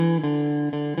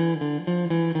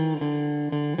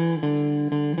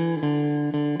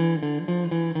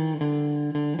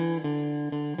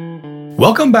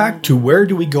Welcome back to Where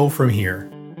Do We Go From Here?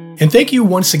 And thank you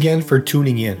once again for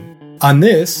tuning in. On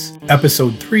this,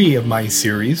 episode 3 of my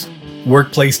series,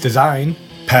 Workplace Design,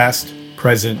 Past,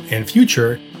 Present, and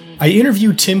Future, I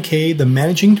interview Tim Kay, the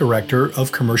Managing Director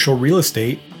of Commercial Real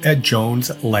Estate at Jones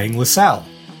Lang LaSalle,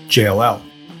 JLL,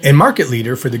 and market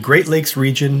leader for the Great Lakes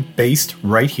region based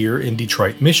right here in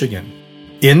Detroit, Michigan.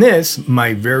 In this,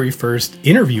 my very first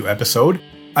interview episode,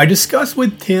 I discuss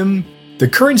with Tim the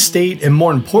current state and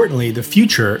more importantly, the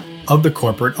future of the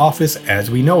corporate office as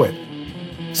we know it.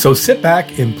 So sit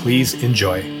back and please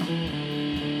enjoy.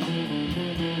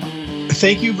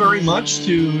 Thank you very much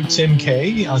to Tim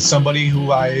Kay, somebody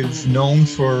who I've known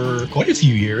for quite a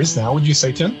few years now. Would you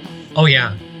say, Tim? Oh,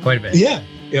 yeah, quite a bit. Yeah.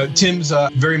 Tim's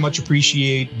very much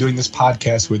appreciate doing this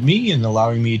podcast with me and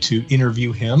allowing me to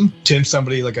interview him. Tim's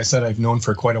somebody, like I said, I've known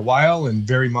for quite a while and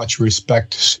very much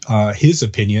respect his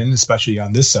opinion, especially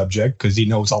on this subject, because he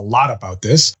knows a lot about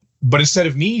this. But instead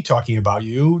of me talking about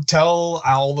you, tell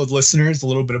all the listeners a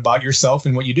little bit about yourself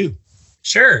and what you do.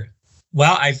 Sure.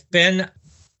 Well, I've been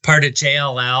part of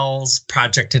JLL's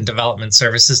Project and Development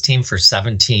Services team for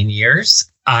 17 years.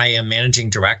 I am managing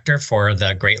director for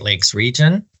the Great Lakes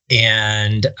region.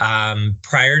 And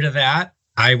prior to that,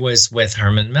 I was with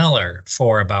Herman Miller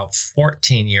for about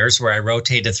 14 years, where I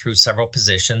rotated through several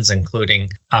positions,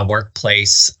 including a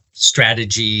workplace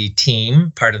strategy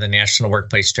team, part of the National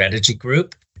Workplace Strategy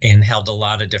Group, and held a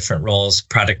lot of different roles,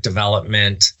 product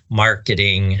development,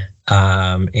 marketing,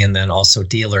 and then also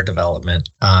dealer development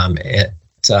at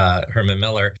Herman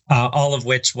Miller, all of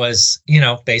which was,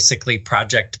 basically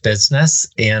project business.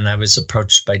 And I was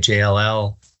approached by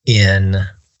JLL in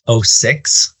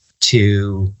 2006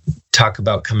 to talk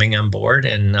about coming on board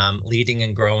and leading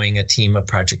and growing a team of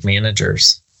project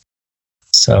managers.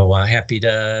 So happy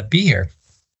to be here.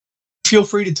 Feel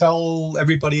free to tell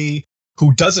everybody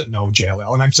who doesn't know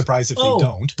JLL, and I'm surprised if they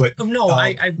don't. But no,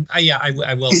 I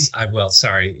will. I will.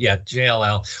 Sorry, yeah,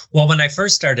 JLL. Well, when I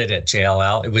first started at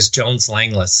JLL, it was Jones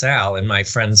Lang LaSalle, and my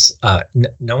friends,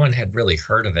 no one had really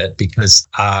heard of it because.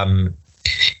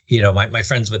 My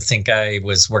friends would think I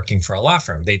was working for a law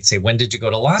firm. They'd say, "When did you go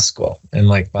to law school?" And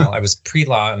I was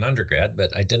pre-law and undergrad,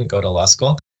 but I didn't go to law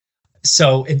school.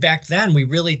 So back then, we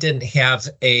really didn't have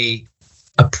a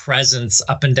presence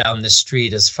up and down the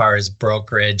street as far as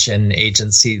brokerage and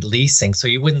agency leasing. So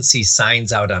you wouldn't see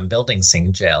signs out on buildings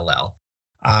saying JLL.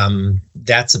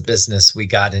 That's a business we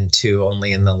got into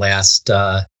only in the last,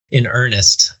 in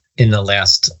earnest, in the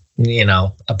last,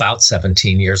 about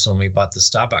 17 years when we bought the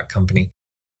Staubach company.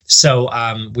 So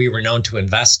we were known to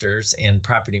investors and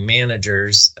property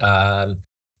managers,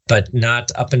 but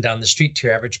not up and down the street to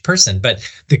your average person. But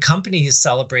the company is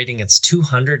celebrating its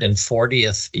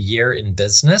 240th year in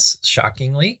business,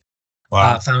 shockingly.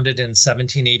 Wow. Founded in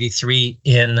 1783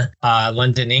 in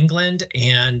London, England.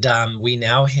 And we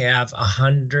now have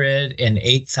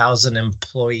 108,000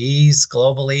 employees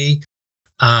globally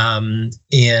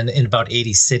in about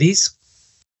 80 cities.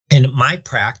 And my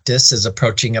practice is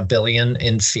approaching $1 billion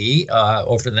in fee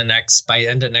by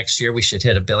end of next year, we should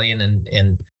hit $1 billion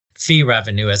in fee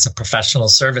revenue as a professional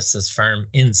services firm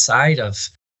inside of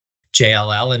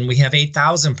JLL. And we have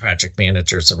 8,000 project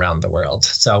managers around the world.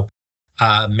 So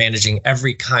managing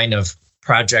every kind of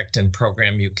project and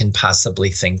program you can possibly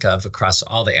think of across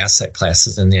all the asset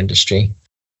classes in the industry.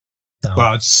 So,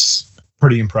 wow, it's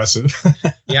pretty impressive.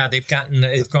 Yeah,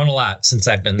 it's grown a lot since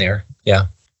I've been there. Yeah.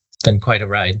 Been quite a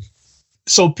ride.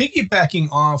 So piggybacking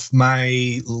off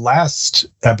my last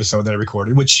episode that I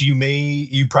recorded, which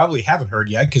you probably haven't heard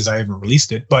yet because I haven't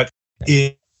released it, but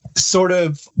it sort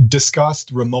of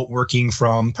discussed remote working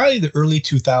from probably the early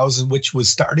 2000s, which was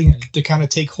starting to kind of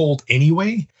take hold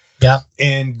anyway. Yeah.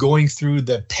 And going through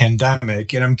the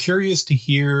pandemic. And I'm curious to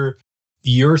hear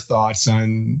your thoughts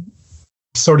on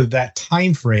sort of that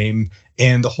time frame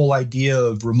and the whole idea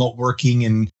of remote working,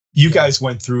 and you guys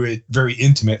went through it very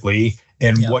intimately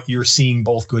and what you're seeing,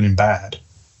 both good and bad.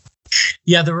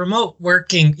 Yeah, the remote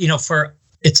working,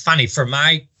 it's funny for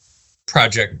my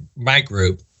project, my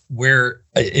group, where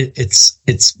it's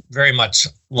very much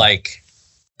like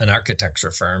an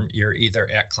architecture firm. You're either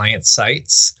at client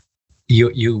sites,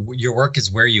 your work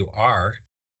is where you are.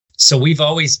 So we've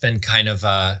always been kind of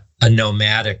a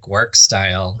nomadic work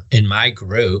style in my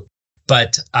group,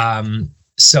 but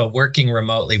so working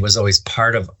remotely was always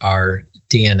part of our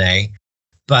DNA.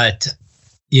 But,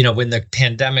 when the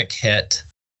pandemic hit,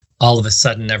 all of a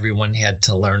sudden everyone had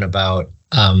to learn about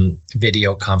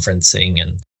video conferencing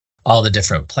and all the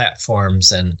different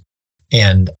platforms. And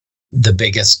the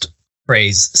biggest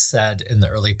phrase said in the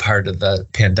early part of the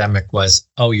pandemic was,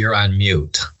 "Oh, you're on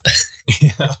mute."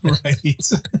 Yeah, right.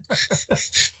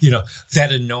 That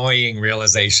annoying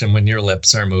realization when your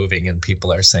lips are moving and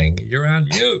people are saying, "You're on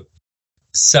mute."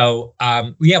 So,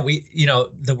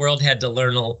 the world had to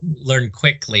learn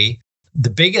quickly. The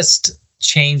biggest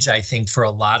change, I think, for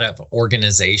a lot of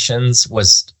organizations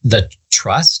was the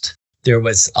trust. There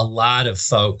was a lot of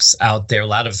folks out there, a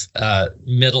lot of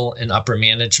middle and upper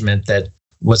management that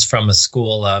was from a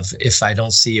school of, if I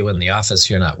don't see you in the office,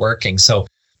 you're not working. So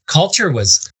culture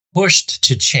was pushed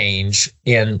to change,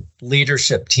 and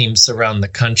leadership teams around the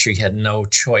country had no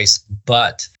choice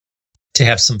but to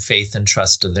have some faith and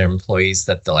trust of their employees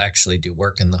that they'll actually do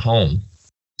work in the home.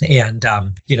 And,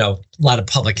 a lot of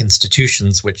public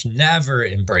institutions, which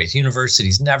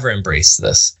universities never embrace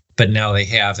this, but now they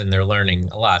have, and they're learning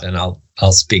a lot. And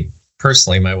I'll speak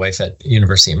personally, my wife at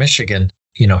University of Michigan,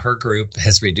 her group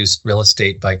has reduced real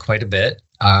estate by quite a bit,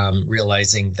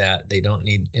 realizing that they don't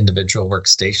need individual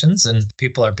workstations, and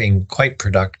people are being quite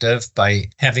productive by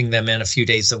having them in a few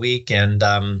days a week and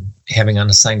having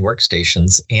unassigned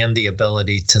workstations, and the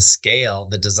ability to scale.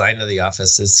 The design of the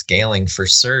office is scaling for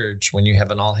surge when you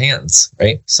have an all hands,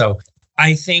 right? So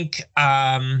I think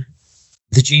the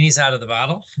genie's out of the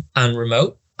bottle on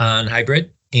remote, on hybrid,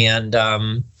 and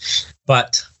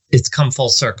but it's come full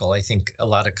circle. I think a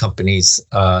lot of companies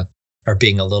are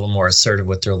being a little more assertive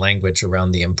with their language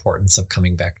around the importance of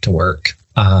coming back to work.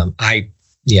 I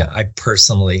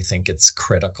personally think it's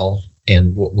critical,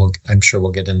 and I'm sure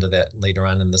we'll get into that later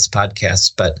on in this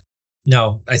podcast. But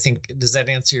no, I think, does that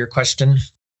answer your question?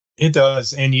 It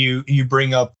does, and you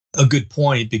bring up a good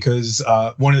point, because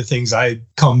one of the things I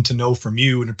come to know from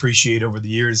you and appreciate over the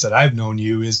years that I've known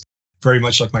you is, very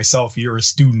much like myself, you're a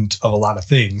student of a lot of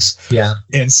things. Yeah.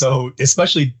 And so,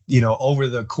 especially, over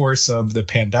the course of the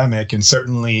pandemic, and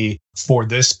certainly for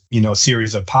this,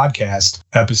 series of podcast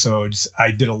episodes, I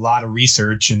did a lot of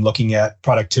research and looking at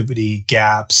productivity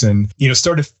gaps, and,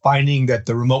 started finding that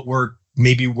the remote work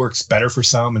maybe works better for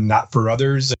some and not for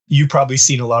others. You've probably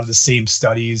seen a lot of the same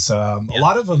studies. A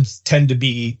lot of them tend to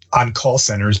be on call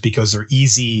centers because they're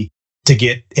easy to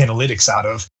get analytics out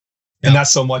of. And not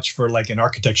so much for like an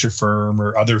architecture firm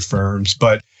or other firms,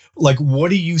 but like,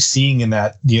 what are you seeing in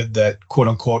that, that quote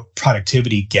unquote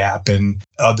productivity gap, and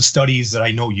the studies that I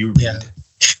know you read? Yeah.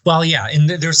 Well, yeah. And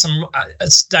there's some,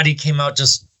 a study came out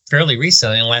just fairly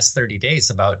recently in the last 30 days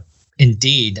about,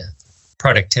 indeed,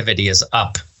 productivity is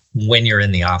up when you're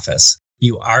in the office.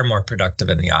 You are more productive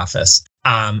in the office.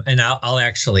 And I'll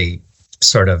actually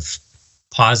sort of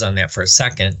pause on that for a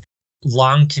second.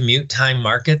 Long commute time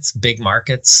markets, big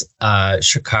markets,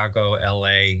 Chicago,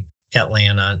 LA,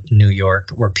 Atlanta, New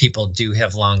York, where people do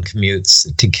have long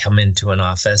commutes to come into an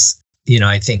office.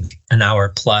 I think an hour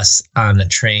plus on a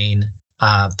train,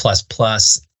 plus,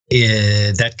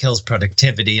 that kills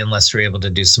productivity unless you're able to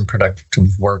do some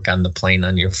productive work on the plane,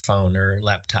 on your phone or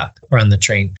laptop, or on the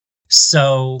train.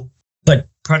 So, but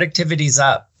productivity's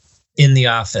up in the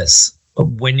office.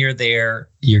 When you're there,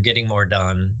 you're getting more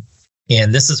done.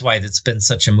 And this is why it's been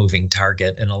such a moving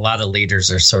target. And a lot of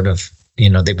leaders are sort of,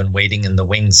 they've been waiting in the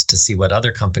wings to see what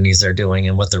other companies are doing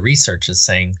and what the research is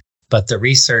saying. But the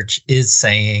research is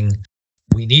saying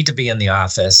we need to be in the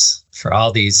office for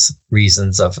all these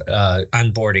reasons of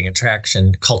onboarding,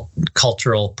 attraction,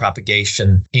 cultural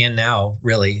propagation. And now,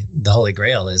 really, the Holy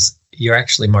Grail is you're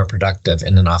actually more productive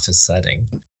in an office setting,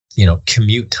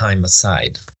 commute time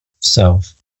aside.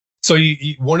 So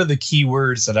you, one of the key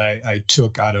words that I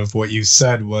took out of what you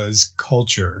said was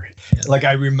culture. Yeah. Like,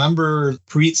 I remember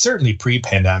certainly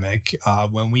pre-pandemic,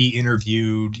 when we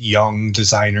interviewed young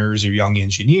designers or young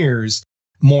engineers,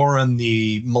 more on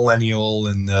the millennial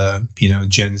and the,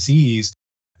 Gen Zs,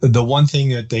 the one thing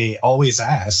that they always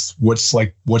ask, what's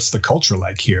the culture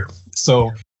like here?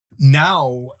 So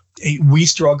now we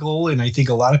struggle, and I think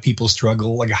a lot of people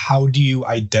struggle, like, how do you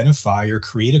identify or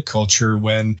create a culture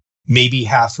when maybe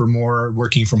half or more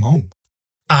working from home?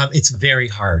 It's very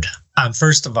hard.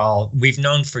 First of all, we've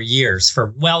known for years,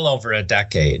 for well over a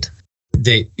decade,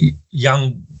 the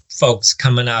young folks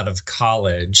coming out of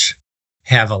college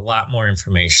have a lot more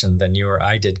information than you or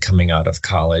I did coming out of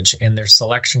college, and their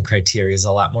selection criteria is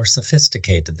a lot more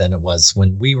sophisticated than it was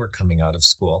when we were coming out of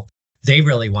school. They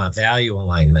really want value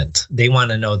alignment. They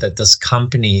want to know that this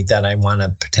company that I want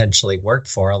to potentially work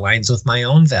for aligns with my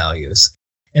own values.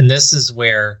 And this is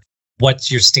where,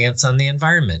 what's your stance on the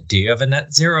environment? Do you have a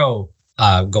net zero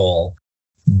goal?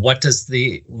 What does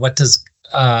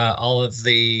all of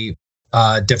the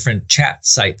different chat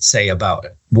sites say about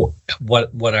it?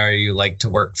 What are you like to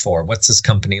work for? What's this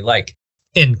company like?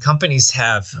 And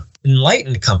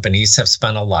enlightened companies have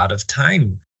spent a lot of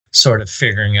time sort of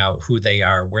figuring out who they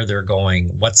are, where they're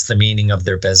going, what's the meaning of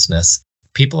their business.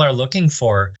 People are looking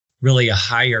for really a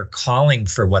higher calling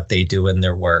for what they do in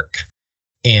their work.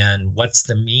 And what's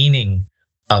the meaning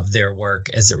of their work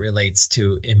as it relates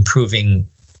to improving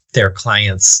their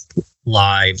clients'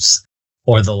 lives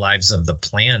or the lives of the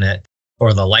planet,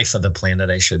 or the life of the planet,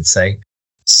 I should say.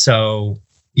 So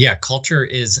yeah, culture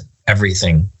is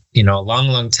everything. A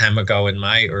long time ago in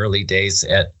my early days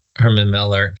at Herman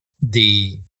Miller,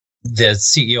 the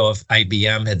CEO of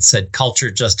IBM had said,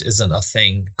 culture just isn't a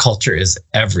thing. Culture is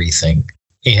everything.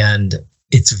 And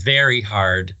it's very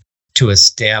hard to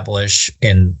establish,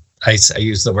 and I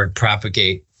use the word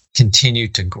propagate, continue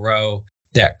to grow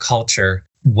that culture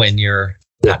when you're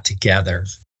not together.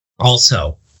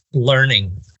 Also,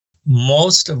 learning.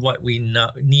 Most of what we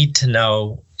need to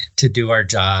know to do our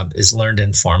job is learned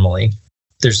informally.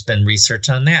 There's been research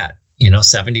on that.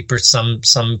 70%,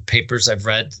 some papers I've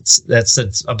read, that's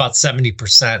about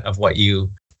 70% of what you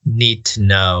need to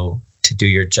know to do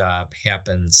your job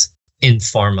happens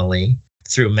informally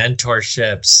through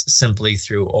mentorships, simply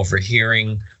through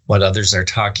overhearing what others are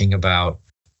talking about.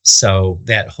 So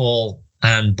that whole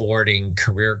onboarding,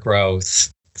 career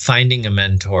growth, finding a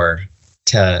mentor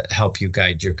to help you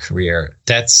guide your career,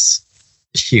 that's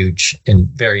huge and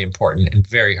very important and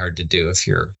very hard to do if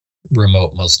you're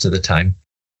remote most of the time.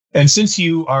 And since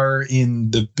you are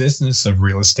in the business of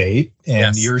real estate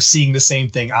and you're seeing the same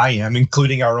thing I am,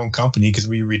 including our own company, because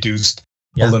we reduced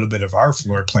a little bit of our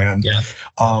floor plan.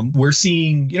 We're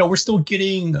seeing, we're still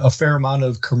getting a fair amount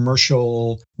of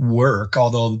commercial work,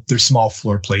 although there's small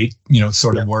floor plate,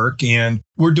 sort of work. And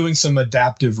we're doing some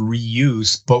adaptive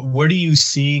reuse. But what are you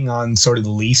seeing on sort of the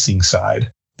leasing side,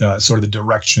 sort of the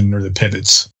direction or the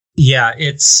pivots? Yeah,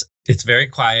 it's very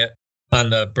quiet on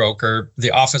the broker.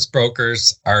 The office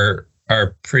brokers are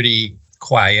pretty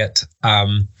quiet.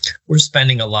 We're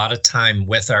spending a lot of time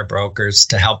with our brokers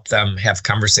to help them have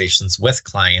conversations with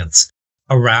clients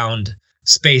around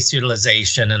space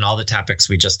utilization and all the topics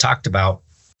we just talked about.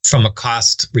 From a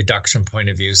cost reduction point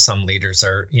of view, some leaders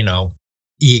are,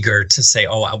 eager to say,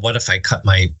 oh, what if I cut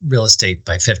my real estate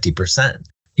by 50%?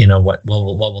 What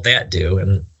will that do?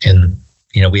 And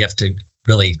we have to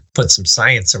really put some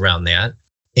science around that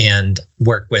and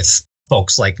work with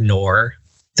folks like NOR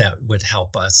that would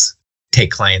help us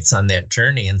take clients on that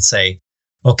journey and say,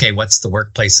 okay, what's the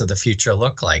workplace of the future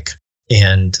look like?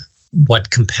 And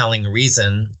what compelling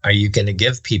reason are you going to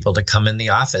give people to come in the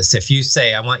office? If you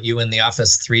say, I want you in the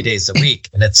office 3 days a week,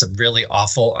 and it's a really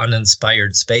awful,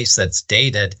 uninspired space that's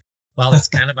dated, well, it's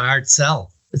kind of a hard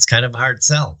sell.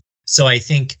 So I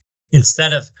think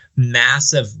instead of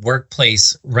massive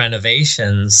workplace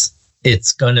renovations,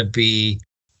 it's going to be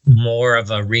more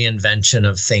of a reinvention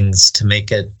of things to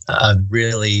make it a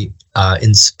really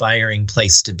inspiring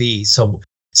place to be. So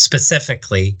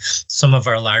specifically, some of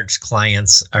our large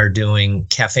clients are doing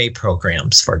cafe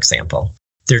programs, for example.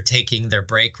 They're taking their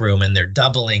break room and they're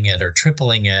doubling it or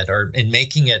tripling it and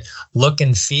making it look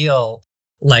and feel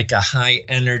like a high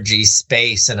energy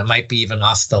space. And it might be even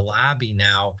off the lobby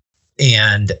now.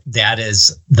 And that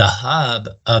is the hub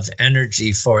of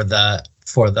energy for the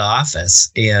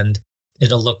office. And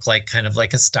it'll look like kind of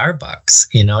like a Starbucks.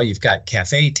 You've got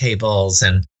cafe tables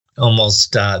and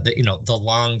almost the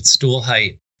long stool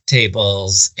height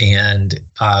tables and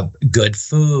good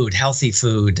food, healthy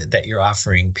food that you're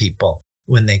offering people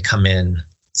when they come in.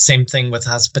 Same thing with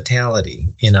hospitality.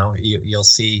 You'll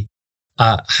see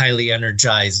a highly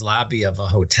energized lobby of a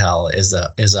hotel is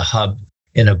a hub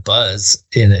in a buzz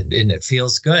and it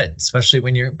feels good, especially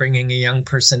when you're bringing a young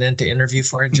person in to interview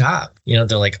for a job. They're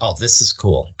like, oh, this is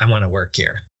cool. I want to work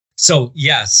here. So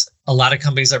yes, a lot of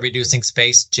companies are reducing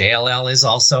space. JLL is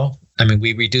also.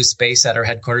 We reduced space at our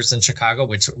headquarters in Chicago,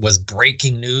 which was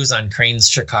breaking news on Crain's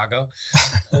Chicago.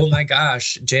 Oh my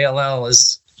gosh, JLL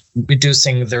is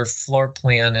reducing their floor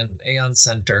plan in Aon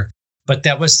Center. But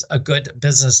that was a good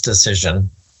business decision.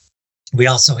 We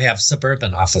also have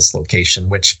suburban office location,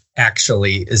 which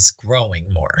actually is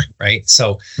growing more, right?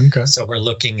 So we're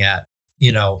looking at,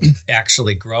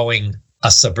 actually growing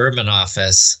a suburban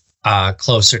office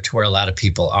closer to where a lot of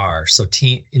people are. So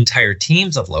entire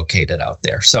teams have located out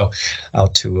there. So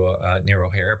out to near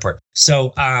O'Hare Airport.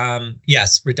 So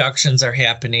yes, reductions are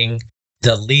happening.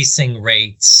 The leasing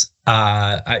rates,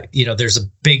 there's a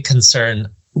big concern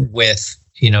with,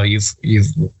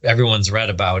 everyone's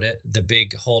read about it. The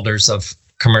big holders of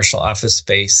commercial office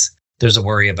space, there's a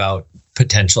worry about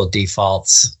potential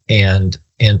defaults and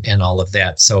all of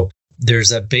that. So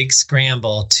there's a big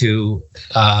scramble to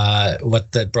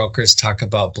what the brokers talk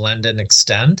about, blend and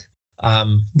extend,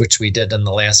 which we did in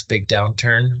the last big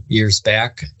downturn years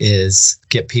back, is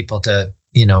get people to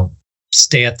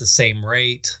stay at the same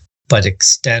rate, but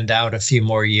extend out a few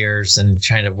more years and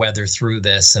trying to weather through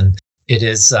this. And it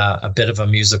is a bit of a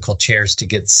musical chairs to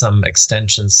get some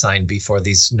extensions signed before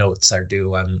these notes are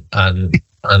due on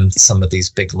some of these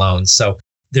big loans. So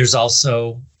there's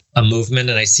also a movement,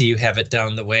 and I see you have it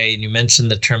down the way. And you mentioned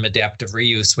the term adaptive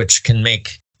reuse, which can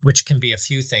be a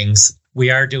few things. We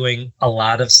are doing a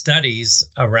lot of studies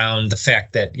around the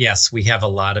fact that, yes, we have a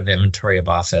lot of inventory of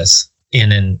office.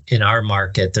 In our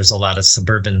market, there's a lot of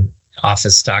suburban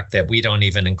office stock that we don't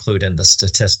even include in the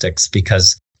statistics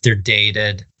because they're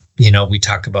dated. We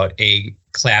talk about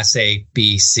Class A,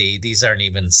 B, C. These aren't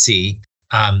even C.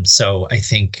 So I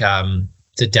think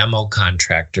the demo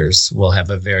contractors will have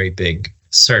a very big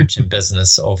surge in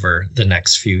business over the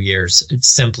next few years. It's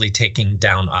simply taking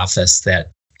down office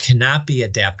that cannot be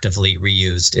adaptively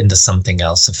reused into something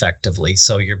else effectively.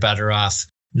 So you're better off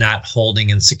not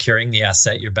holding and securing the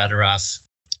asset. You're better off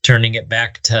turning it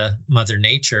back to Mother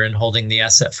Nature and holding the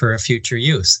asset for a future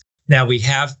use. Now, we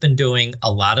have been doing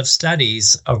a lot of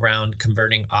studies around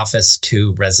converting office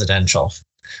to residential.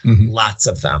 Mm-hmm. Lots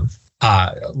of them,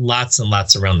 lots and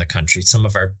lots around the country. Some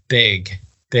of our big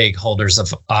holders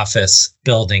of office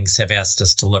buildings have asked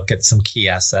us to look at some key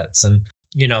assets. And,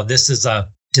 this is a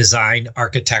design,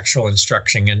 architectural, and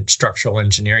structural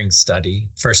engineering study,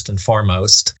 first and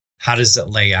foremost. How does it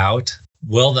lay out?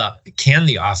 Can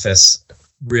the office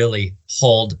really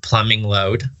hold plumbing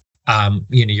load?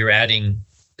 You're adding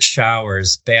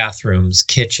showers, bathrooms,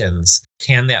 kitchens.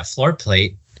 Can that floor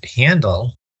plate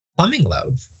handle plumbing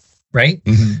load? Right?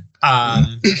 Mm-hmm.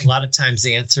 A lot of times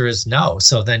the answer is no.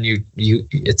 So then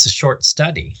it's a short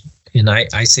study. And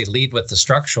I say lead with the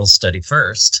structural study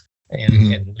first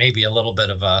and maybe a little bit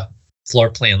of a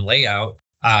floor plan layout.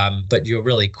 But you'll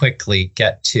really quickly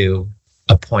get to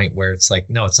a point where it's like,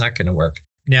 no, it's not going to work.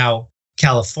 Now,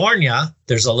 California,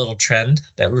 there's a little trend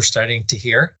that we're starting to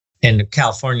hear in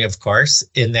California, of course,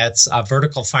 and that's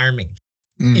vertical farming.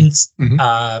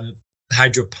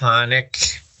 Hydroponic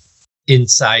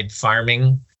inside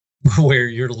farming, where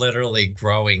you're literally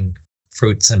growing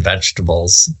fruits and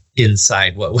vegetables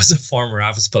inside what was a former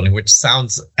office building, which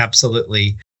sounds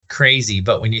absolutely crazy.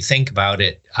 But when you think about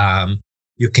it,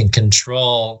 you can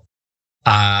control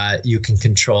the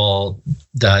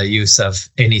use of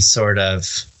any sort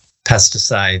of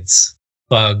pesticides,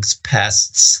 bugs,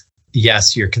 pests.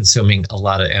 Yes, you're consuming a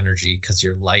lot of energy because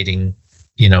you're lighting,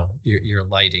 you're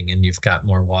lighting and you've got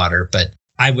more water. But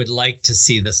I would like to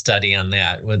see the study on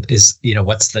that.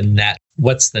 What's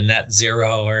the net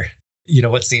zero, or,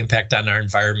 what's the impact on our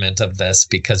environment of this?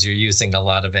 Because you're using a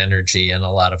lot of energy and a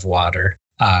lot of water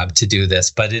to do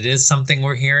this. But it is something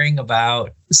we're hearing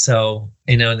about. So,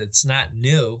 it's not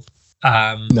new.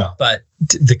 No. But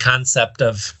the concept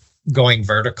of going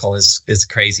vertical is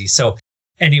crazy. So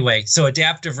anyway, so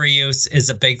adaptive reuse is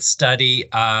a big study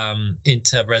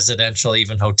into residential,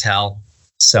 even hotel.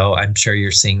 So I'm sure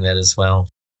you're seeing that as well.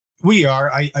 We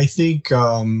are. I think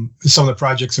some of the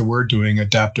projects that we're doing,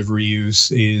 adaptive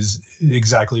reuse, is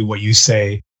exactly what you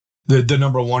say. The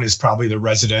number one is probably the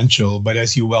residential, but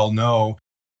as you well know,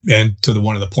 and to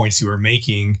one of the points you were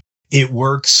making, it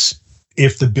works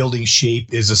if the building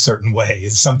shape is a certain way.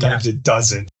 Sometimes it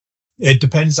doesn't. It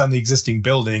depends on the existing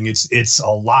building. It's a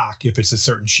lock if it's a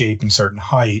certain shape and certain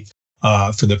height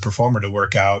for the performer to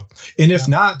work out. And if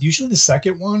not, usually the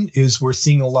second one is we're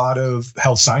seeing a lot of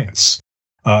health science,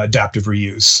 adaptive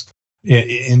reuse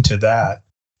into that.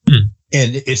 And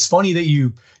it's funny that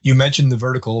you mentioned the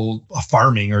vertical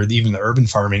farming or even the urban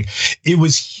farming. It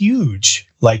was huge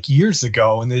like years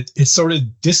ago, and it sort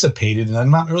of dissipated. And I'm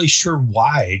not really sure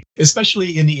why,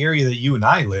 especially in the area that you and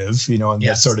I live, in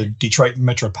that sort of Detroit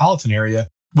metropolitan area,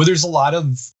 where there's a lot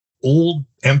of old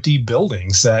empty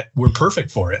buildings that were perfect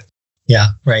for it. Yeah,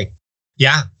 right.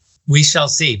 Yeah, we shall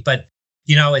see. But,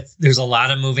 there's a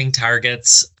lot of moving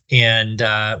targets, and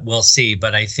we'll see.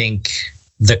 But I think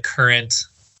the current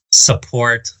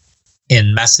support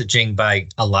and messaging by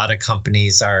a lot of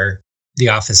companies are the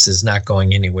office is not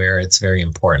going anywhere. It's very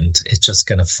important. It's just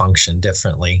going to function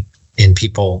differently, and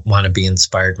people want to be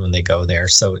inspired when they go there.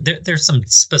 So there's some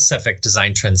specific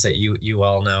design trends that you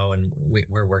all know, and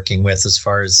we're working with as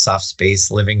far as soft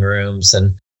space, living rooms,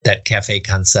 and that cafe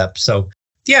concept. So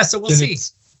so we'll see.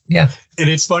 Yeah. And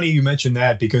it's funny you mentioned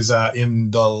that because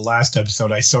in the last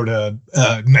episode, I sort of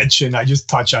mentioned, I just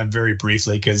touched on very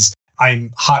briefly because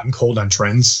I'm hot and cold on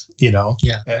trends,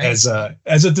 as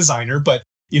a designer, but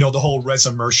the whole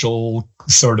residential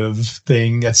sort of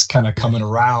thing that's kind of coming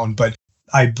around. But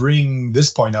I bring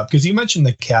this point up because you mentioned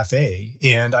the cafe,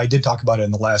 and I did talk about it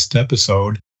in the last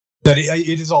episode, that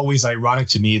it is always ironic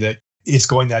to me that it's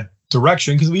going that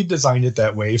direction because we've designed it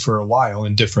that way for a while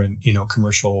in different,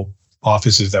 commercial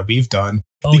offices that we've done.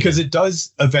 Because it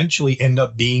does eventually end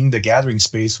up being the gathering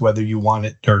space, whether you want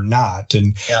it or not.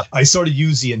 And I sort of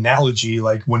use the analogy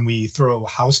like when we throw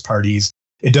house parties,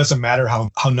 it doesn't matter how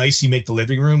nice you make the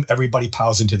living room, everybody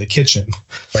piles into the kitchen.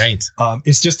 Right.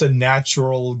 It's just a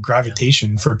natural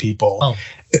gravitation for people.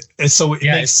 And so it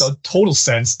makes a total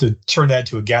sense to turn that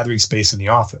into a gathering space in the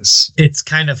office. It's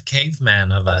kind of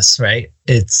caveman of us, right?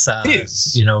 It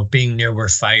is. Being near where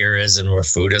fire is and where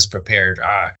food is prepared.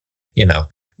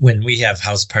 When we have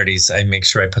house parties, I make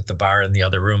sure I put the bar in the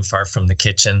other room far from the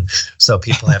kitchen so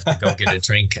people have to go get a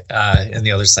drink in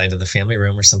the other side of the family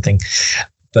room or something.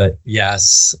 But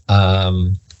yes,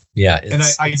 and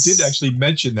I did actually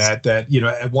mention that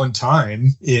at one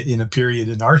time in a period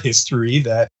in our history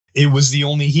that it was the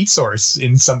only heat source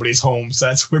in somebody's home. So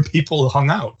that's where people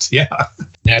hung out. Yeah.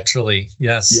 Naturally.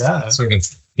 Yes. Yeah. Sort of,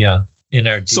 in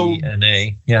our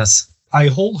DNA. Yes. I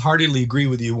wholeheartedly agree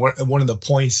with you. One of the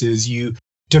points is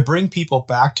to bring people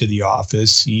back to the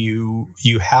office, you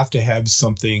have to have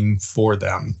something for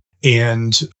them.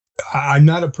 And I'm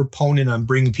not a proponent on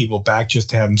bringing people back just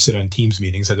to have them sit on Teams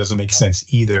meetings. That doesn't make sense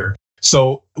either.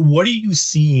 So what are you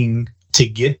seeing to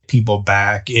get people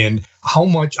back, and how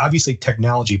much, obviously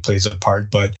technology plays a part,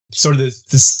 but sort of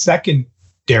the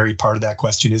secondary part of that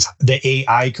question is the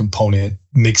AI component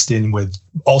mixed in with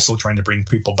also trying to bring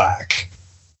people back.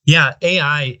 Yeah,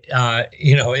 AI,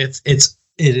 it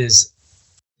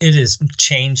is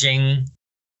changing.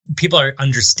 People are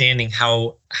understanding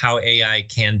how AI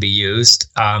can be used.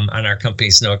 On our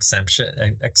company's no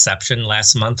exception.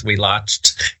 Last month, we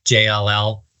launched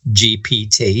JLL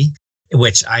GPT,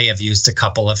 which I have used a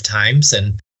couple of times.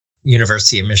 And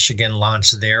University of Michigan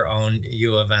launched their own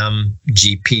U of M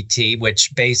GPT,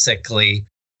 which basically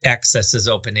accesses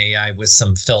OpenAI with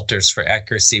some filters for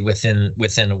accuracy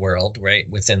within a world, right?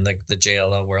 Within the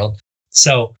JLL world.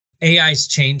 So AI is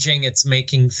changing. It's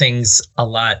making things a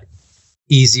lot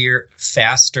easier,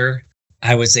 faster.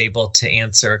 I was able to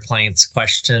answer a client's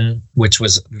question, which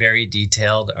was very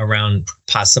detailed around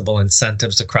possible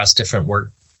incentives across different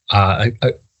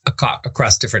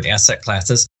across different asset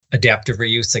classes. Adaptive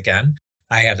reuse again.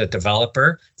 I had a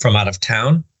developer from out of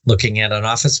town looking at an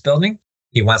office building.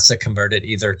 He wants to convert it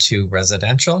either to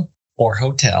residential or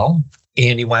hotel,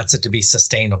 and he wants it to be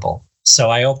sustainable. So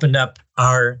I opened up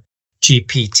our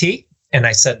GPT and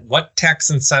I said, what tax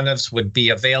incentives would be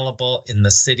available in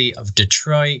the city of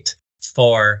Detroit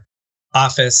for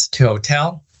office to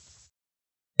hotel?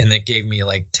 And it gave me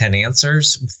like 10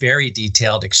 answers, very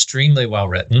detailed, extremely well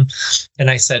written.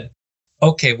 And I said,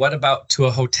 okay, what about to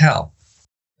a hotel?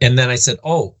 And then I said,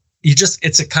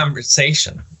 it's a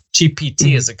conversation.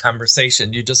 GPT is a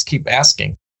conversation. You just keep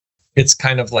asking. It's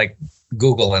kind of like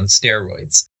Google on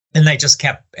steroids. And I just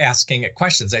kept asking it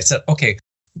questions. I said, okay,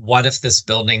 what if this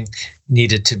building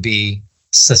needed to be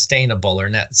sustainable or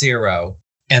net zero?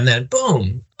 And then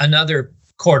boom, another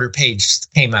quarter page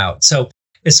came out. So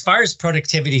as far as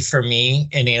productivity for me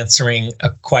in answering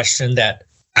a question that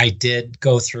I did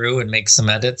go through and make some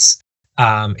edits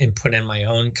and put in my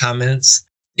own comments,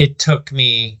 it took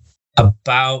me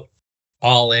about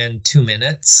all in 2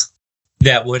 minutes.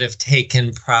 That would have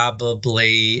taken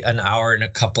probably an hour and a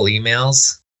couple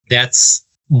emails. That's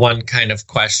one kind of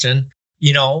question.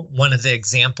 One of the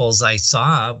examples I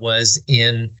saw was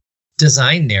in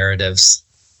design narratives.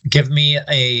 Give me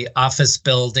a office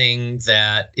building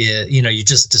that is, you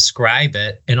just describe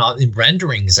it and all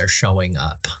renderings are showing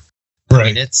up. Right. I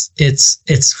mean, it's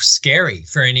scary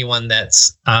for anyone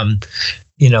that's, in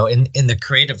the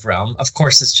creative realm. Of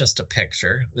course, it's just a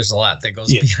picture. There's a lot that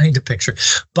goes behind a picture,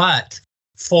 but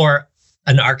for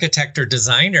an architect or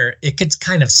designer, it could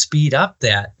kind of speed up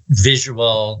that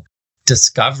visual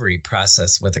discovery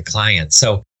process with a client.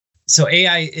 So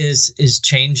AI is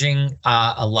changing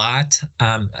a lot.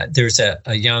 There's a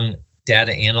young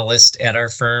data analyst at our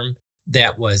firm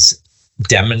that was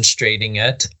demonstrating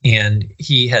it, and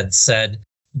he had said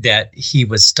that he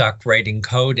was stuck writing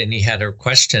code and he had a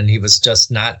question. He was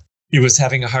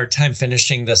having a hard time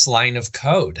finishing this line of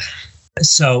code.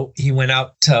 So he went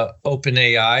out to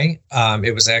OpenAI.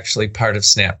 It was actually part of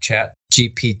Snapchat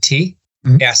GPT.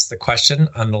 Asked the question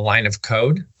on the line of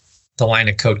code. The line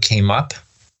of code came up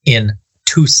in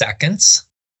 2 seconds.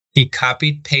 He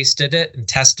copied, pasted it, and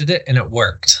tested it, and it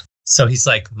worked. So he's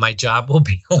like, my job will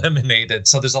be eliminated.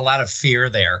 So there's a lot of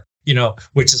fear there,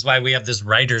 which is why we have this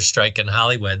writer's strike in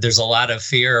Hollywood. There's a lot of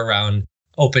fear around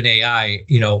OpenAI,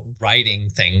 writing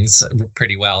things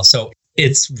pretty well. So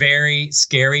it's very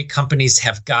scary. Companies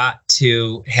have got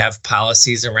to have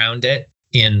policies around it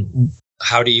in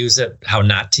how to use it, how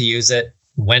not to use it,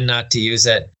 when not to use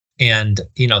it. And,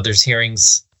 there's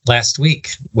hearings last week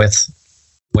with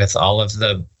all of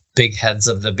the big heads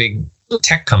of the big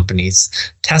tech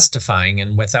companies testifying.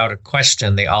 And without a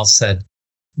question, they all said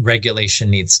regulation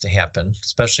needs to happen,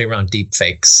 especially around deep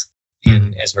fakes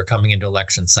as we're coming into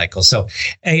election cycle. So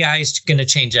AI is going to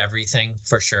change everything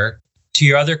for sure. To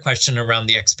your other question around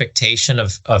the expectation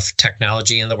of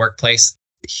technology in the workplace,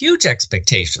 huge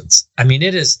expectations. I mean,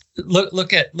 it is,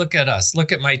 look at us.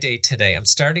 Look at my day today. I'm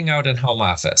starting out in home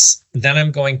office. Then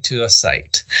I'm going to a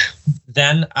site.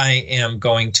 Then I am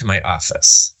going to my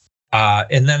office.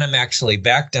 And then I'm actually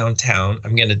back downtown.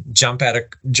 I'm going to jump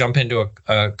into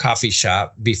a coffee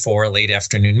shop before a late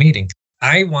afternoon meeting.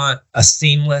 I want a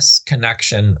seamless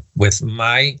connection with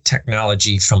my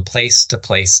technology from place to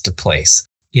place to place.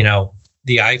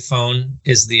 The iPhone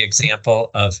is the example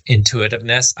of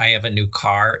intuitiveness. I have a new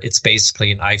car. It's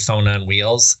basically an iPhone on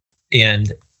wheels,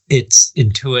 and it's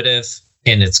intuitive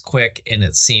and it's quick and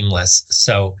it's seamless.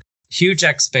 So huge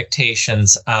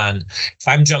expectations on, if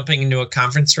I'm jumping into a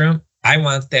conference room, I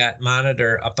want that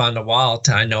monitor up on the wall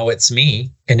to I know it's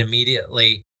me. And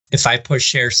immediately, if I push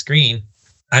share screen,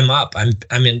 I'm up. I'm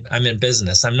in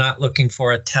business. I'm not looking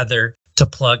for a tether to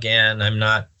plug in. I'm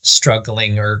not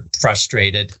struggling or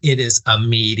frustrated. It is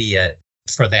immediate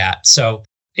for that. So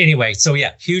anyway,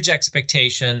 huge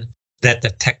expectation that the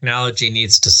technology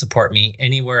needs to support me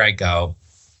anywhere I go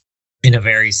in a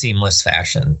very seamless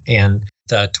fashion. And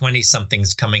the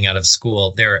 20-somethings coming out of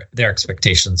school, their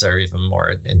expectations are even more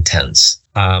intense.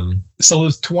 So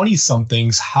those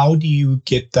 20-somethings, how do you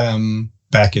get them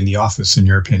back in the office, in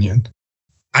your opinion?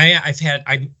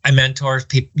 I mentor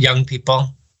young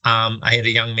people. I had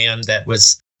a young man that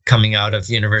was coming out of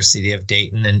University of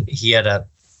Dayton, and he had a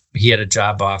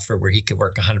job offer where he could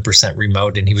work 100%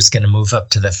 remote, and he was going to move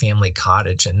up to the family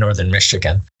cottage in northern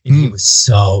Michigan. And he was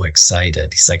so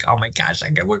excited. He's like, "Oh my gosh,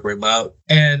 I can work remote."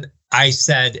 And I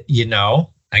said,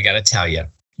 I got to tell you,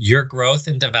 your growth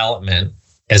and development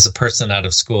as a person out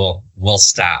of school will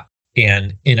stop.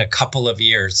 And in a couple of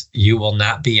years, you will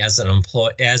not be as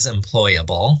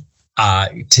employable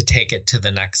to take it to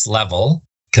the next level.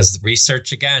 Because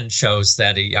research, again, shows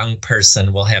that a young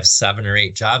person will have 7 or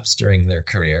 8 jobs during their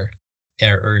career,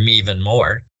 or even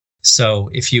more. So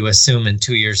if you assume in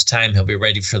 2 years' time he'll be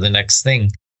ready for the next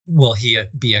thing, will he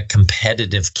be a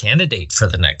competitive candidate for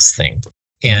the next thing?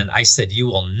 And I said, you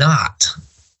will not.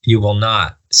 You will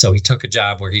not. So he took a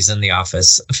job where he's in the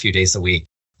office a few days a week,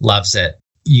 loves it.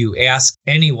 You ask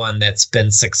anyone that's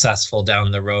been successful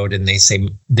down the road, and they say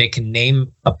they can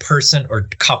name a person or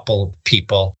couple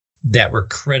people that were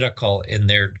critical in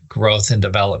their growth and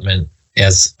development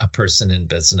as a person in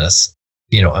business.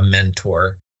 A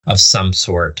mentor of some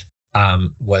sort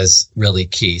was really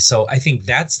key. So I think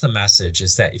that's the message,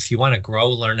 is that if you want to grow,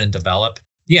 learn, and develop,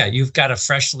 you've got a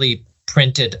freshly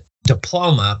printed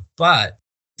diploma, but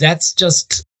that's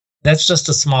just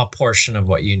a small portion of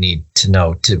what you need to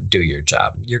know to do your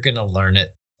job. You're going to learn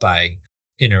it by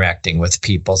interacting with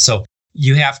people. So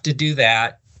you have to do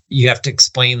that. You have to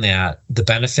explain that, the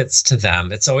benefits to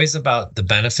them. It's always about the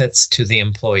benefits to the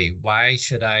employee. Why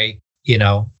should I,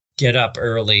 get up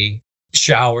early,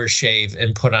 shower, shave,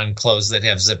 and put on clothes that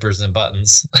have zippers and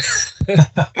buttons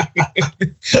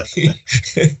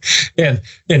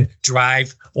and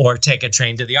drive or take a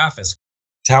train to the office?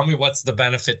 Tell me what's the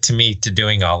benefit to me to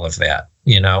doing all of that,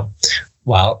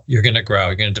 Well, you're going to grow,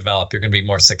 you're going to develop, you're going to be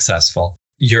more successful,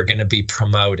 you're going to be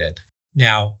promoted.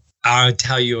 Now, I'll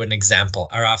tell you an example.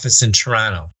 Our office in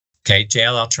Toronto,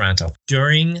 JLL Toronto,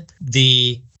 during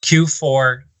the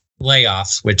Q4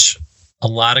 layoffs, which a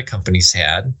lot of companies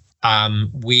had,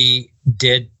 we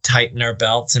did tighten our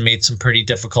belts and made some pretty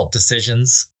difficult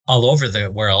decisions all over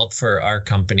the world for our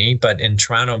company. But in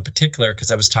Toronto in particular, because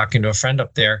I was talking to a friend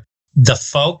up there, the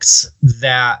folks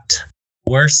that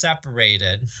were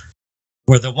separated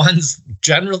were the ones,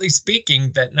 generally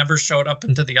speaking, that never showed up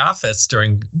into the office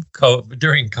during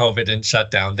COVID and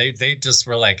shutdown. They just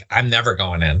were like, I'm never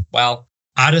going in. Well,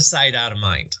 out of sight, out of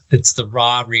mind. It's the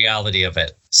raw reality of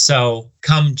it. So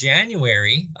come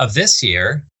January of this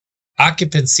year,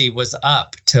 occupancy was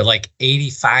up to like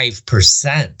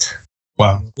 85%.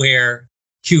 Wow. Where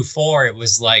Q4, it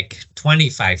was like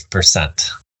 25%.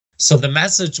 So the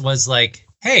message was like,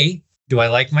 hey, do I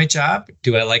like my job?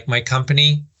 Do I like my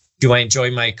company? Do I enjoy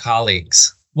my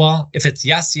colleagues? Well, if it's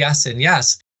yes, yes, and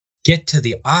yes, get to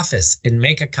the office and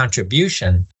make a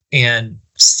contribution and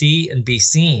see and be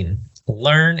seen,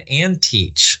 learn and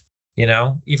teach.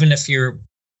 Even if you've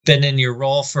been in your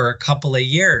role for a couple of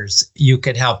years, you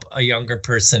could help a younger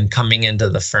person coming into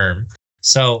the firm.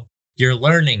 So you're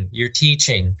learning, you're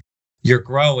teaching, you're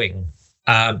growing.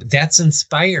 That's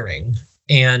inspiring.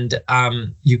 and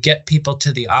you get people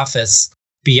to the office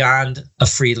beyond a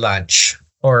free lunch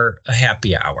or a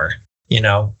happy hour.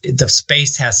 The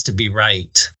space has to be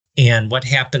right. And what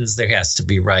happens there has to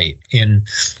be right. And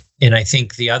I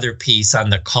think the other piece on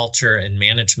the culture and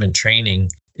management training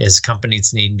is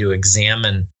companies need to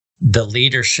examine the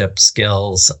leadership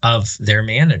skills of their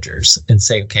managers and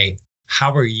say, okay,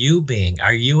 how are you being?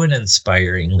 Are you an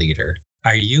inspiring leader?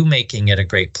 Are you making it a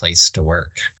great place to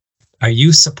work? Are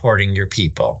you supporting your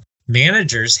people?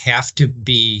 Managers have to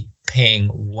be paying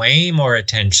way more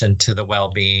attention to the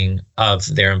well-being of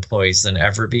their employees than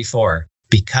ever before,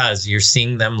 because you're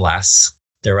seeing them less.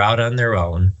 They're out on their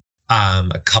own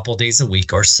a couple days a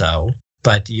week or so,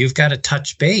 but you've got to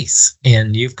touch base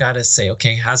and you've got to say,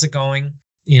 okay, how's it going?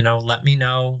 Let me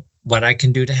know what I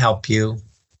can do to help you.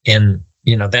 And,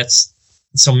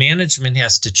 so management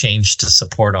has to change to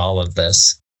support all of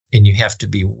this. And you have to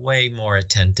be way more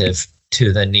attentive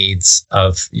to the needs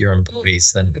of your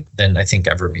employees than I think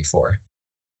ever before.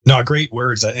 No, great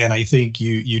words. And I think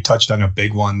you touched on a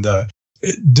big one.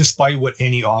 Despite what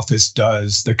any office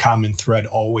does, the common thread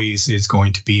always is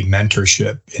going to be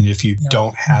mentorship. And if you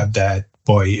don't have that,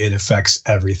 boy, it affects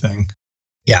everything.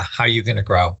 Yeah. How are you going to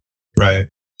grow? Right.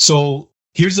 So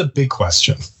here's a big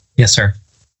question. Yes, sir.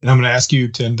 And I'm going to ask you,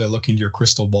 Tim, to look into your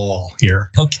crystal ball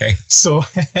here. Okay. So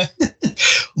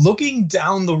looking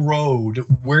down the road,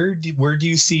 where do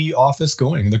you see office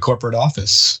going, the corporate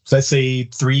office? Let's say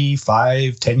 3,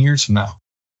 5, 10 years from now.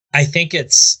 I think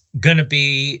it's going to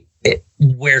be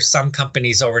where some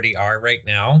companies already are right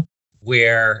now,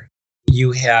 where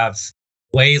you have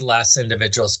way less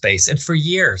individual space. And for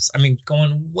years,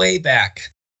 going way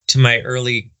back to my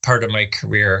early part of my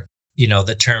career,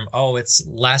 the term, it's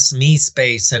less me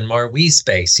space and more we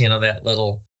space, that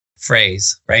little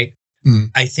phrase, right?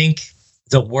 Mm. I think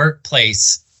the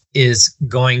workplace is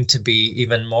going to be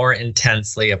even more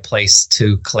intensely a place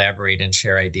to collaborate and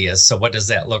share ideas. So what does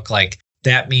that look like?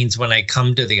 That means when I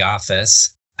come to the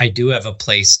office, I do have a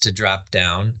place to drop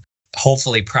down,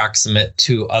 hopefully proximate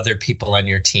to other people on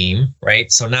your team,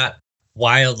 right? So not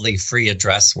wildly free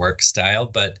address work style,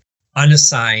 but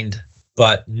unassigned,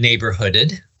 but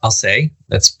neighborhooded. I'll say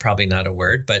that's probably not a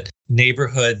word, but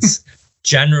neighborhoods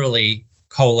generally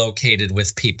co-located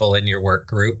with people in your work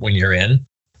group when you're in.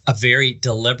 A very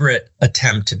deliberate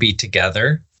attempt to be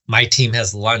together. My team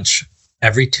has lunch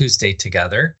every Tuesday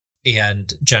together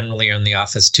and generally are in the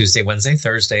office Tuesday, Wednesday,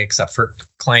 Thursday, except for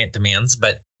client demands.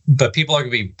 But people are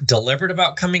going to be deliberate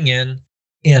about coming in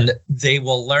and they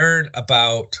will learn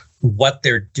about what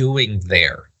they're doing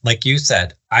there. Like you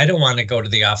said, I don't want to go to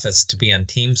the office to be on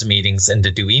Teams meetings and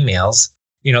to do emails.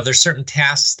 There's certain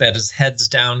tasks that is heads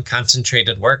down,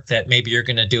 concentrated work that maybe you're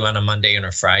going to do on a Monday and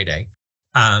a Friday.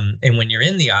 And when you're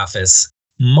in the office,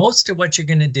 most of what you're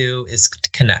going to do is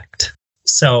connect.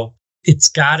 So it's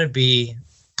got to be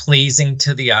pleasing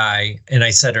to the eye. And I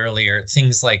said earlier,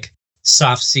 things like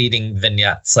soft seating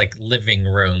vignettes, like living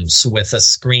rooms with a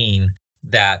screen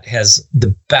that has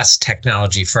the best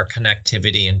technology for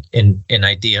connectivity and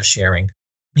idea sharing.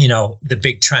 The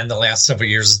big trend the last several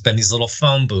years has been these little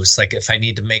phone booths. Like if I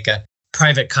need to make a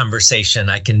private conversation,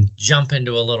 I can jump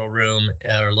into a little room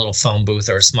or a little phone booth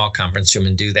or a small conference room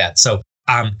and do that. So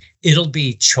it'll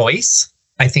be choice.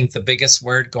 I think the biggest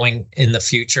word going in the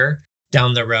future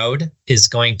down the road is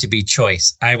going to be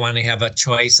choice. I want to have a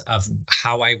choice of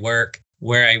how I work,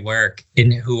 where I work,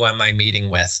 and who am I meeting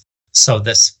with. So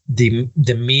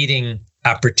the meeting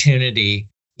opportunity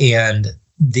and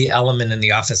the element in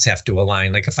the office have to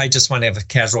align. Like if I just want to have a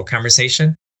casual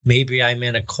conversation, maybe I'm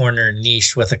in a corner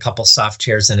niche with a couple soft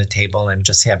chairs and a table and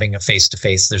just having a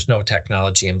face-to-face. There's no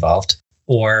technology involved.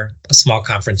 Or a small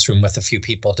conference room with a few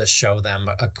people to show them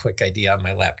a quick idea on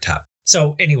my laptop.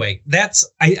 So anyway,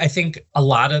 I think a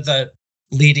lot of the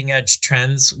leading edge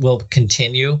trends will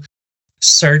continue.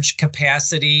 Surge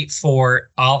capacity for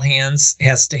all hands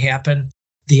has to happen.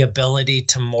 The ability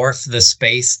to morph the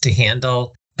space to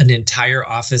handle an entire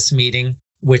office meeting,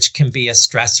 which can be a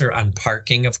stressor on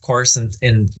parking, of course,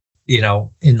 in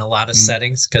a lot of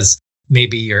settings, because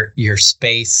maybe your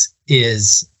space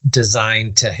is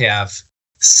designed to have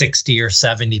 60 or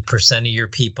 70% of your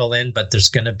people in, but there's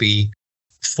going to be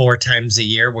 4 times a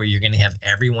year where you're going to have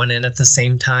everyone in at the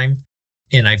same time.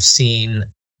 And I've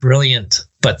seen brilliant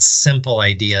but simple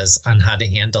ideas on how to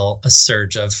handle a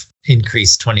surge of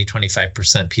increased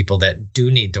 20-25% people that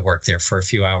do need to work there for a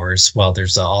few hours while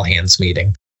there's an all hands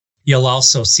meeting. You'll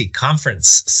also see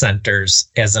conference centers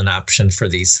as an option for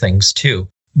these things too.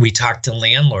 We talk to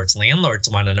landlords. Landlords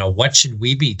want to know, what should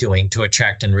we be doing to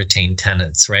attract and retain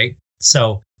tenants, right?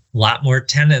 So a lot more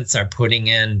tenants are putting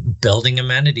in building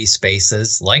amenity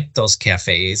spaces like those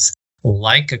cafes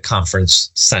like a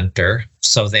conference center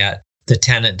so that the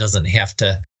tenant doesn't have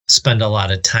to spend a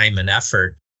lot of time and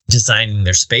effort designing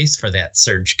their space for that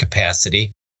surge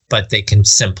capacity, but they can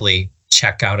simply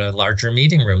check out a larger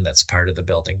meeting room that's part of the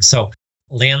building. So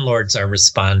landlords are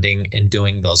responding and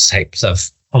doing those types of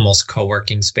almost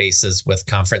co-working spaces with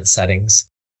conference settings.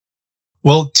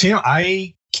 Well, Tim,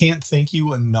 I can't thank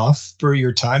you enough for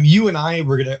your time. You and I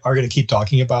are gonna keep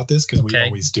talking about this because we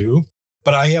always do.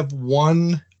 But I have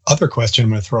one other question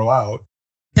I'm going to throw out.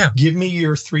 Yeah. Give me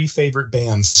your 3 favorite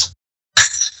bands.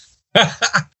 A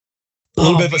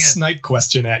little bit of a snipe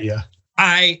question at you.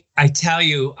 I tell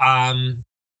you,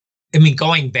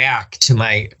 going back to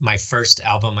my first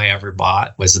album I ever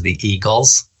bought was the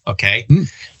Eagles. Okay.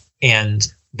 And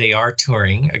they are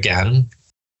touring again,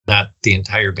 not the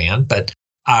entire band, but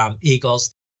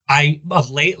Eagles.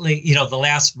 Of lately, the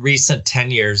last recent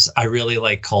 10 years, I really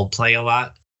like Coldplay a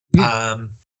lot.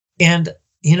 And,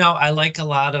 I like a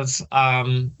lot of,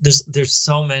 there's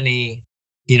so many,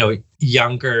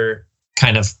 younger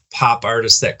kind of pop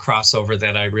artists that cross over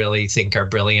that I really think are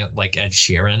brilliant, like Ed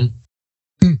Sheeran.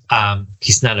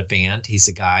 He's not a band, he's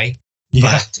a guy.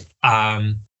 Yeah.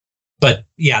 But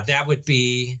yeah, that would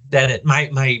be that.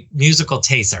 My musical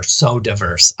tastes are so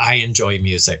diverse. I enjoy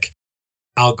music.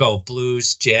 I'll go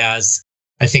blues, jazz.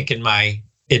 I think in my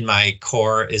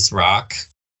core is rock.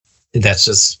 That's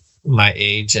just my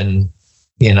age and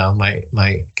my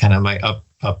kind of my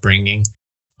upbringing.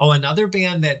 Oh, another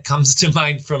band that comes to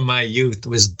mind from my youth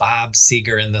was Bob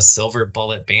Seger and the Silver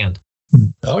Bullet Band.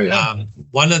 Oh yeah.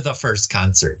 One of the first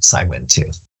concerts I went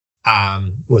to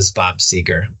was Bob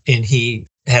Seger, and he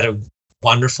had a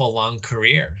wonderful long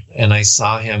career. And I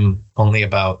saw him only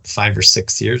about 5 or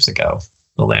 6 years ago.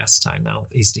 The last time. Now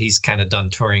he's kind of done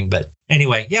touring, but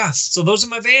anyway, yeah. So those are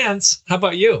my bands. How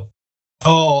about you?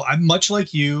 Oh, I'm much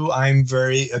like you. I'm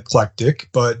very eclectic,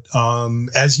 but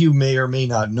as you may or may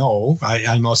not know,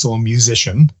 I'm also a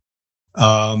musician,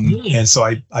 and so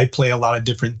I play a lot of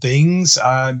different things.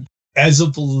 As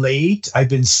of late, I've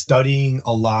been studying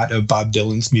a lot of Bob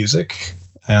Dylan's music,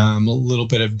 a little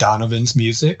bit of Donovan's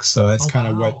music. So that's kind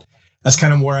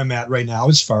of where I'm at right now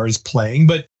as far as playing,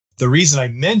 but. The reason I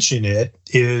mention it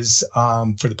is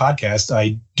for the podcast,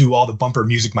 I do all the bumper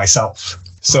music myself.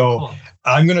 So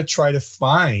I'm going to try to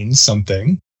find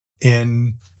something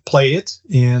and play it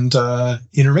and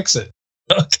intermix it.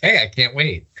 Okay, I can't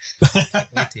wait.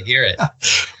 Can't wait to hear it.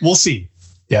 We'll see.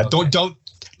 Yeah, okay.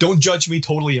 Don't judge me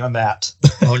totally on that.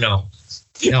 Oh no,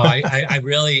 I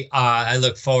really I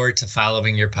look forward to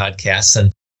following your podcast.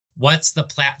 And what's the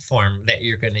platform that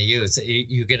you're going to use?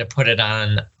 You're going to put it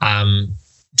on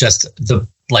just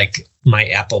my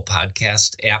Apple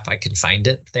Podcast app. I can find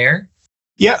it there.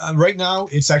 Yeah, right now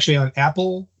it's actually on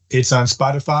Apple, it's on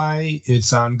Spotify,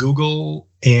 it's on Google,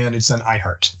 and it's on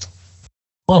iHeart.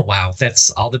 Oh, wow.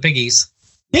 That's all the biggies.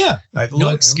 Yeah. No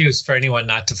excuse for anyone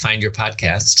not to find your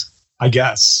podcast. I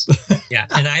guess. Yeah.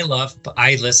 And I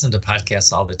listen to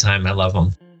podcasts all the time. I love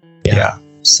them. Yeah.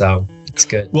 So it's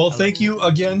good. Well, thank you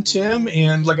again, Tim.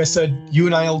 And like I said, you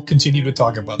and I will continue to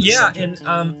talk about this. Yeah. Subject.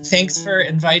 And thanks for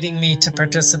inviting me to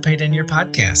participate in your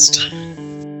podcast.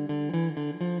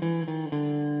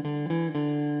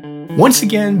 Once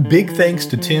again, big thanks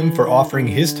to Tim for offering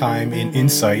his time and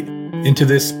insight into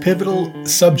this pivotal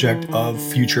subject of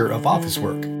future of office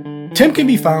work. Tim can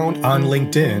be found on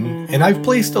LinkedIn, and I've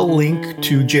placed a link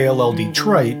to JLL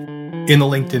Detroit in the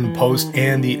LinkedIn post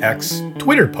and the X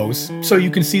Twitter post, so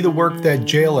you can see the work that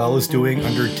JLL is doing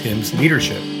under Tim's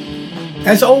leadership.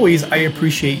 As always, I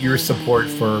appreciate your support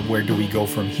for Where Do We Go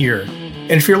From Here?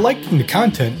 And if you're liking the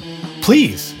content,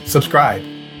 please subscribe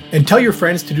and tell your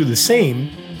friends to do the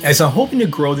same, as I'm hoping to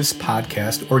grow this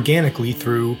podcast organically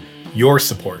through your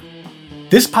support.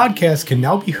 This podcast can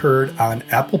now be heard on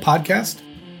Apple Podcast,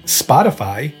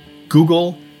 Spotify,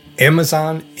 Google,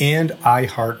 Amazon, and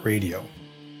iHeartRadio.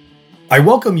 I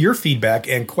welcome your feedback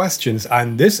and questions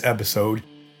on this episode,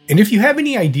 and if you have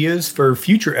any ideas for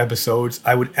future episodes,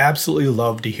 I would absolutely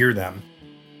love to hear them.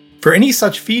 For any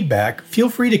such feedback, feel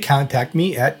free to contact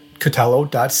me at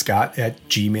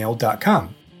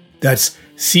cottello.scott@gmail.com. That's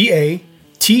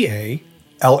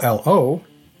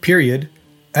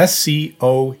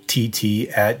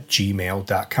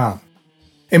CATALLO.SCOTT@gmail.com.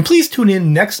 And please tune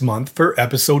in next month for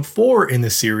episode 4 in the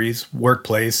series,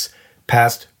 Workplace,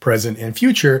 Past, Present, and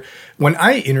Future, when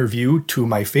I interview two of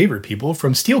my favorite people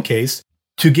from Steelcase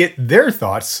to get their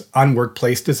thoughts on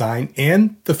workplace design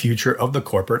and the future of the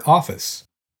corporate office.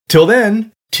 Till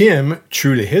then, Tim,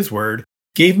 true to his word,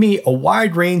 gave me a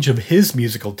wide range of his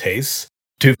musical tastes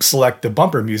to select the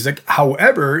bumper music.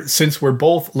 However, since we're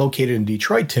both located in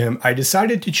Detroit, Tim, I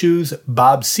decided to choose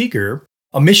Bob Seger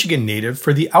a Michigan native,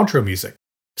 for the outro music.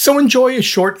 So enjoy a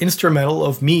short instrumental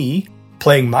of me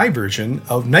playing my version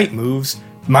of Night Moves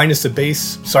minus the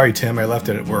bass. Sorry, Tim, I left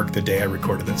it at work the day I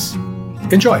recorded this.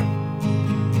 Enjoy.